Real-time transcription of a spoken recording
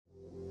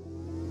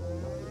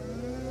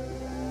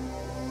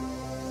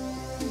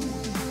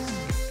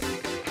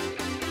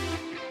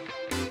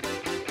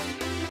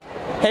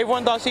Hey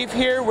everyone, Dasif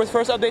here with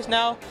First Updates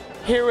Now,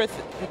 here with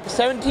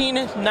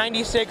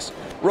 1796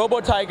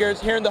 RoboTigers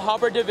here in the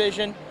Hopper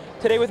division.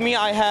 Today with me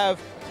I have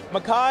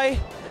Makai,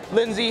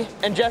 Lindsay,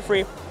 and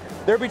Jeffrey.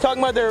 They'll be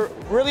talking about their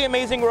really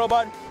amazing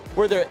robot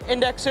with their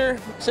indexer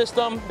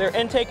system, their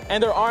intake,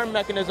 and their arm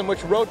mechanism,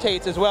 which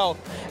rotates as well.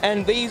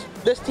 And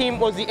this team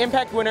was the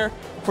impact winner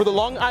for the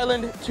Long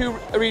Island 2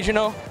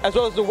 regional, as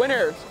well as the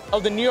winners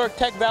of the New York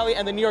Tech Valley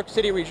and the New York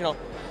City regional.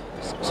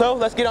 So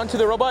let's get on to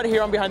the robot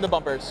here on Behind the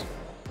Bumpers.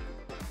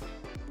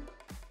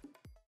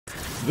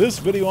 This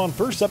video on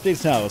First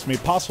Updates Now is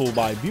made possible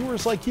by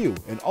viewers like you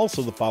and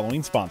also the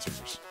following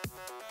sponsors.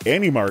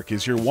 AndyMark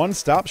is your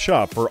one-stop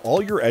shop for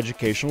all your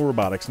educational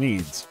robotics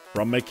needs.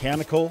 From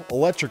mechanical,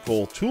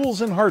 electrical,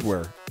 tools, and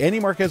hardware,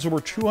 AndyMark has over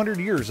 200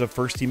 years of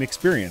first-team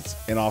experience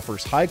and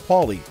offers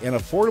high-quality and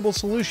affordable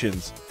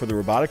solutions for the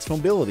robotics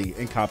mobility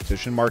and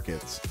competition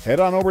markets. Head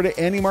on over to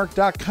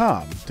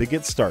andymark.com to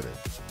get started.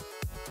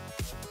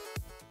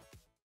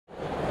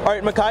 All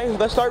right, Makai,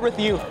 let's start with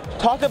you.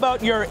 Talk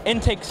about your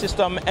intake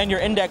system and your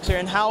indexer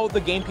and how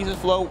the game pieces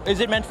flow. Is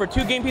it meant for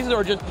 2 game pieces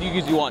or just you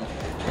use one?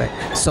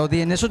 Right. So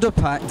the initial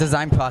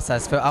design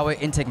process for our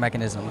intake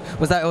mechanism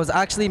was that it was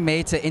actually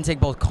made to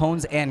intake both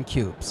cones and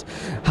cubes.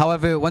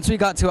 However, once we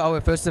got to our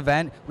first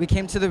event, we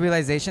came to the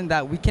realization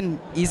that we can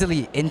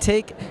easily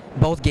intake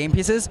both game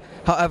pieces.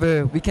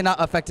 However, we cannot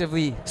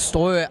effectively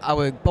store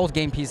our both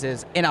game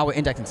pieces in our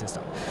indexing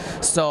system.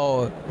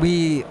 So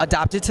we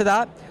adapted to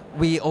that,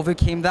 we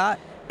overcame that,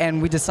 and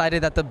we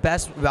decided that the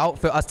best route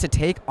for us to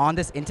take on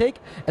this intake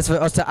is for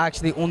us to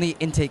actually only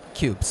intake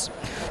cubes.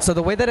 So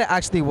the way that it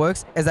actually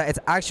works is that it's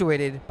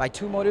actuated by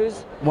 2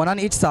 motors, one on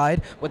each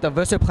side, with a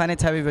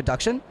versaplanetary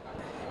reduction.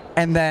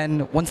 And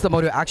then once the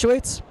motor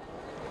actuates,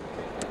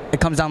 it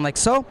comes down like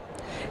so.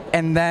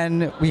 And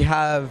then we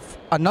have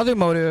another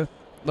motor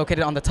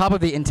located on the top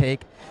of the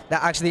intake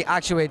that actually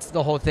actuates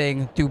the whole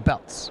thing through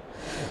belts.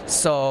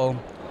 So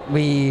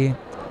we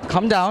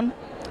come down,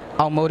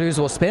 our motors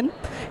will spin,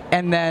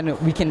 and then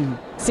we can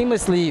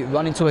seamlessly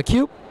run into a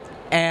cube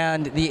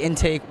and the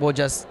intake will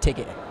just take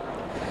it.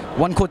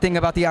 One cool thing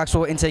about the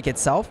actual intake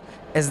itself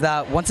is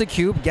that once a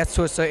cube gets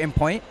to a certain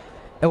point,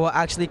 it will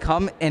actually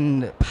come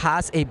and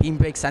pass a beam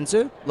brake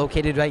sensor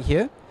located right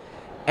here.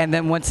 And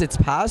then once it's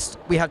passed,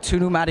 we have 2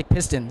 pneumatic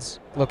pistons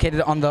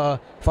located on the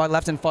far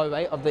left and far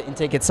right of the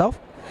intake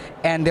itself.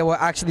 And they will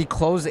actually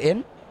close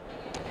in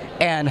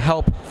and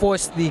help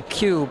force the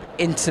cube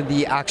into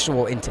the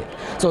actual intake.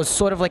 So it's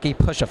sort of like a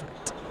push effect.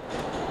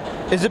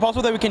 Is it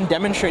possible that we can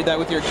demonstrate that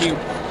with your cube?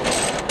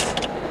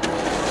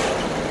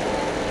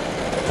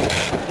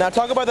 Now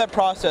talk about that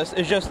process.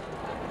 It just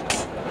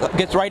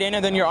gets right in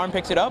and then your arm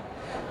picks it up?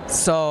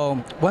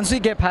 So once we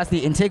get past the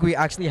intake, we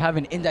actually have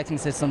an indexing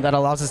system that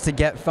allows us to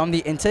get from the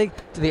intake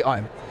to the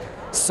arm.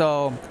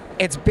 So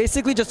it's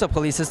basically just a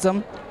pulley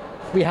system.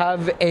 We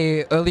have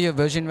an earlier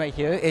version right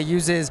here. It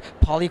uses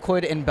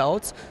polycord and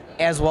belts,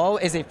 as well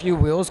as a few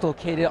wheels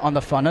located on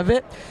the front of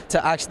it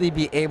to actually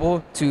be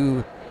able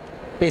to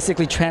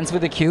basically transfer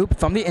the cube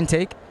from the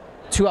intake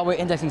to our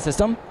indexing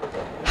system,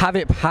 have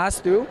it pass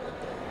through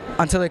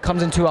until it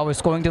comes into our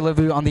scoring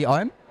delivery on the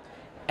arm,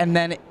 and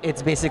then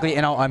it's basically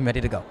in our arm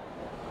ready to go.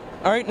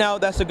 All right, now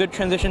that's a good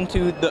transition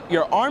to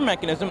your arm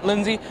mechanism.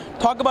 Lindsay,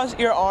 talk about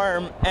your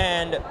arm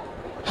and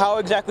how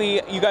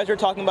exactly you guys are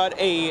talking about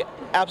a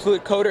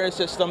absolute coder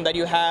system that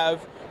you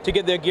have to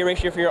get the gear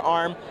ratio for your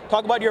arm.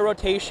 Talk about your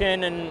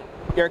rotation and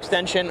your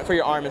extension for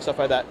your arm and stuff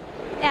like that.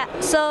 Yeah,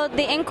 so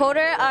the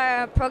encoder,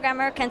 our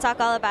programmer can talk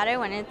all about it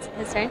when it's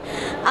his turn.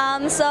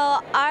 So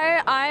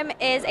our arm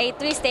is a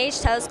 3-stage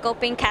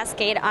telescoping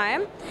cascade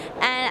arm.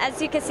 And as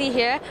you can see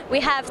here, we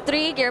have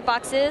 3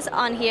 gearboxes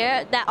on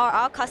here that are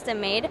all custom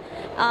made.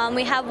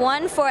 We have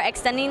one for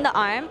extending the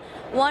arm,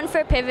 one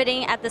for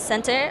pivoting at the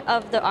center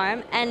of the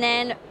arm, and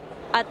then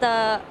at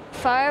the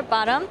far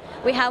bottom,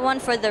 we have one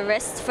for the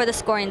wrist for the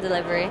scoring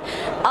delivery.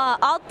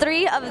 All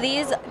 3 of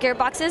these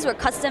gearboxes were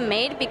custom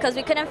made because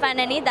we couldn't find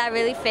any that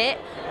really fit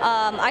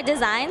our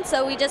design,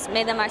 so we just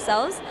made them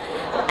ourselves.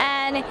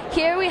 And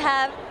here we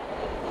have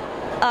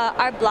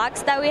our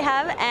blocks that we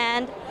have,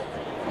 and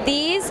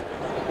these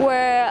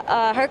were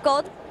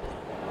Hercled,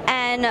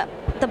 and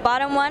the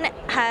bottom one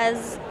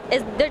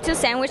they're 2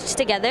 sandwiched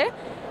together.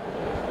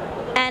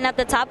 And at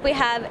the top we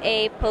have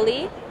a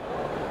pulley,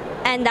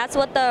 and that's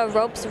what the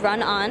ropes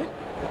run on.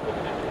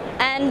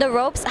 And the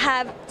ropes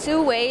have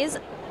 2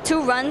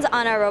 runs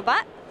on our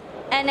robot.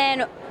 And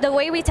then the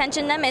way we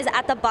tension them is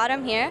at the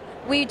bottom here.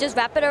 We just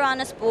wrap it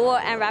around a spool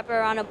and wrap it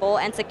around a bolt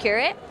and secure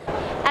it.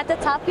 At the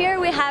top here,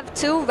 we have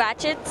 2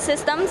 ratchet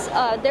systems.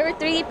 They were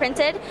 3D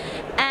printed.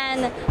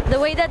 And the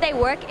way that they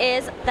work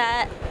is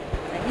that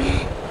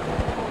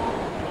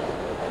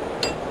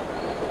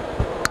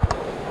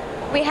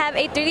we have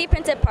a 3D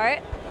printed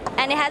part,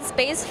 and it has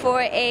space for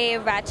a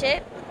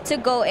ratchet to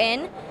go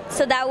in,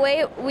 so that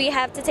way we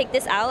have to take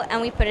this out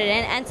and we put it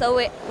in, and so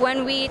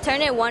when we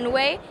turn it one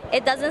way,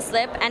 it doesn't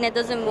slip and it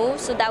doesn't move,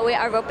 so that way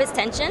our rope is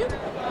tensioned.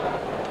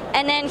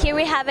 And then here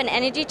we have an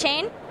energy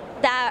chain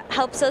that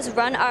helps us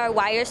run our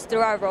wires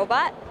through our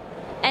robot.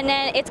 and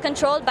then it's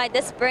controlled by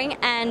this spring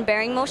and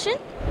bearing motion.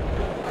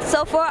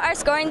 So for our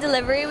scoring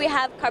delivery, we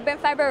have carbon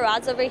fiber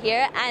rods over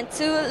here and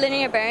 2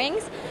 linear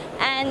bearings,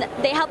 and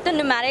they help the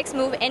pneumatics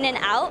move in and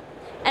out.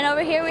 And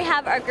over here we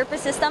have our gripper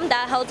system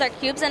that holds our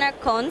cubes and our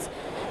cones.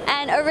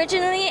 And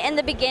originally in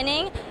the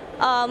beginning,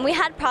 we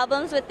had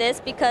problems with this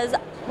because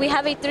we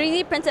have a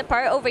 3D printed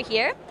part over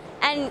here,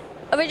 and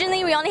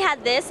originally we only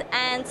had this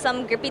and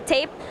some grippy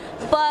tape,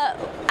 but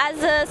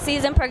as the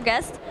season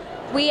progressed,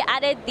 we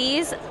added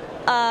these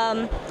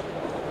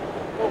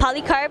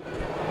polycarb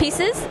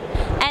pieces,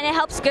 and it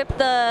helps grip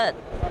the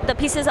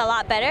pieces a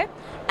lot better.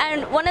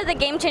 And one of the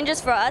game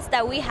changers for us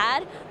that we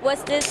had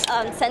was this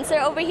sensor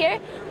over here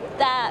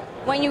that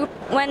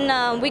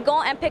when we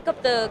go and pick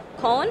up the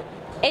cone,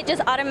 it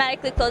just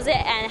automatically closes it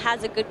and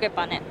has a good grip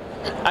on it.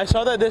 I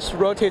saw that this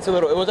rotates a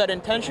little. Was that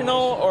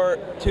intentional, or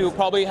to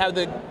probably have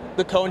the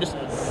cone just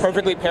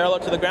perfectly parallel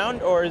to the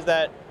ground, or is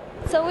that?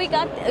 So we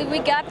got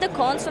the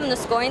cones from the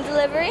scoring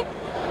delivery,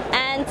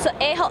 and so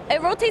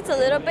it rotates a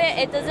little bit.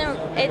 It doesn't.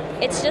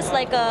 It's just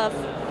like a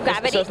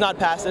gravity. So it's not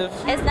passive.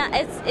 It's not.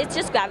 It's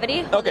just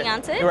gravity holding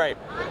onto it. Right.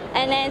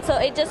 And then so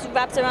it just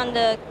wraps around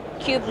the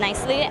cube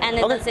nicely, and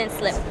it doesn't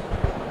slip.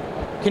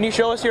 Can you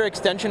show us your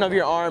extension of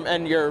your arm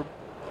and your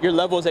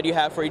levels that you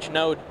have for each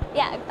node?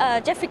 Yeah,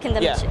 Jeffrey can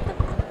demonstrate them.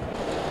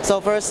 So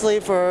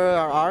firstly, for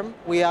our arm,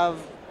 we have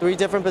 3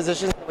 different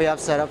positions that we have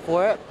set up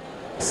for it.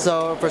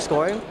 So for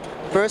scoring,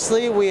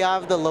 firstly, we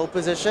have the low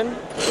position,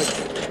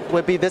 which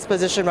would be this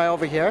position right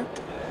over here.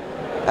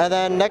 And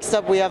then next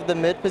up, we have the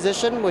mid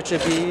position, which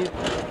would be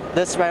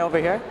this right over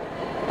here.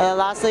 And then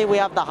lastly, we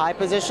have the high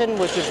position,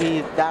 which would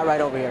be that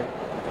right over here.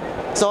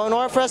 So in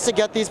order for us to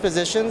get these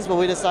positions, what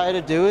we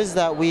decided to do is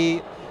that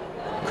we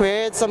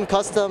created some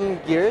custom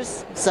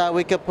gears so that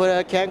we could put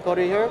a can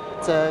coder here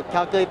to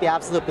calculate the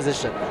absolute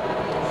position.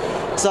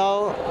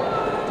 So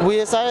we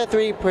decided to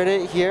 3D print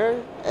it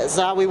here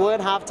so that we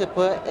wouldn't have to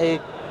put a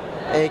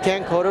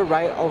can coder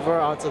right over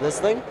onto this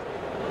thing.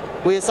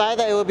 We decided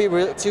that it would be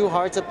too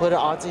hard to put it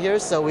onto here,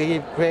 so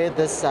we created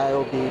this that it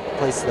will be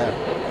placed there.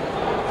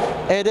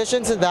 In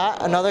addition to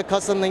that, another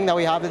custom thing that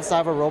we have inside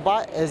of a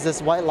robot is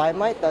this white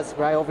limelight that's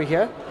right over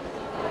here.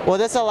 What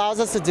this allows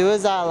us to do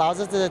is that it allows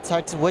us to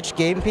detect which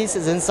game piece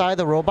is inside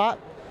the robot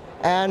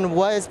and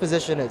what its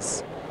position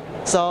is.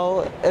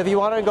 So if you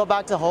want to go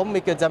back to home,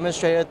 we could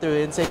demonstrate it through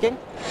intaking.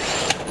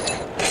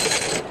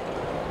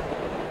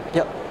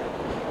 Yep.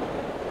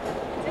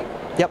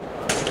 Yep.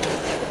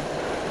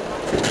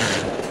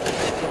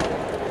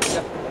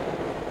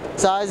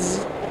 So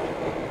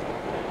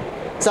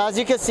as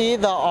you can see,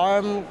 the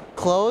arm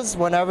closed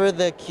whenever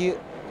the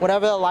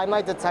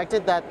limelight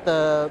detected that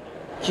the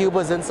cube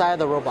was inside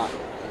the robot.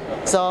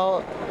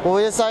 So what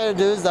we decided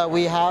to do is that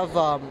we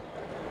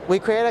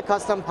create a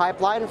custom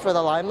pipeline for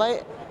the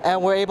limelight,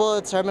 and we're able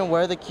to determine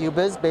where the cube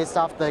is based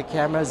off the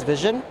camera's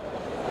vision.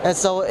 And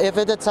so if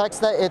it detects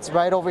that it's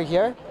right over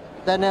here,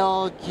 then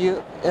it'll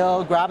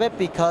grab it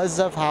because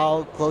of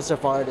how close or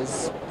far it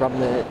is from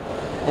the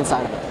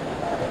inside of it.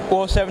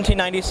 Well,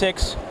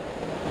 1796,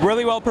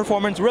 really well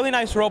performance, really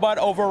nice robot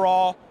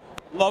overall.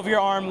 Love your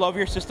arm, love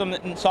your system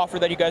and software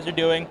that you guys are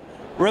doing.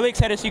 Really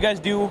excited to see you guys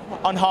do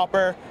on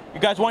Hopper. You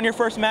guys won your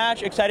first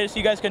match. Excited to see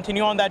you guys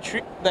continue on that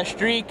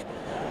streak.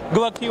 Good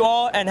luck to you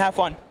all and have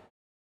fun.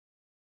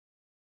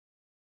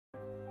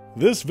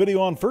 This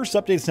video on First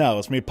Updates Now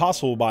is made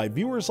possible by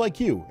viewers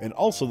like you and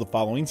also the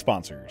following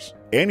sponsors.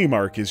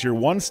 AnyMark is your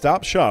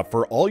one-stop shop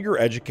for all your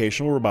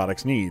educational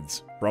robotics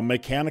needs. From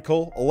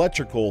mechanical,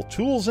 electrical,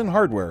 tools, and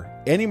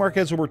hardware, AnyMark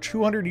has over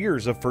 200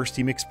 years of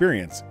first-team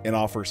experience and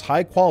offers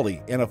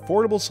high-quality and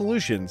affordable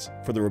solutions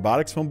for the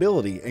robotics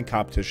mobility and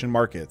competition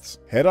markets.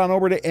 Head on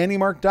over to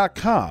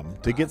anymark.com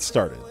to get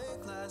started.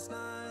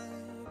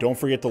 Don't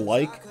forget to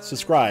like,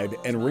 subscribe,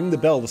 and ring the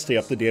bell to stay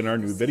up to date on our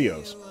new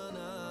videos.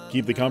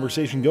 Keep the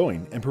conversation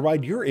going and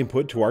provide your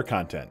input to our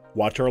content.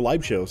 Watch our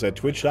live shows at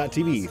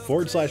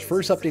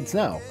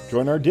twitch.tv/firstupdatesnow.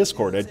 Join our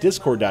Discord at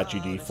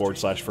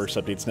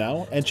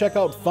discord.gg/firstupdatesnow and check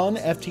out Fun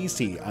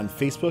FTC on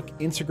Facebook,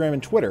 Instagram,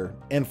 and Twitter,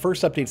 and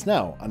First Updates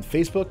Now on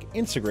Facebook,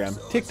 Instagram,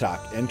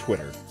 TikTok, and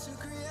Twitter.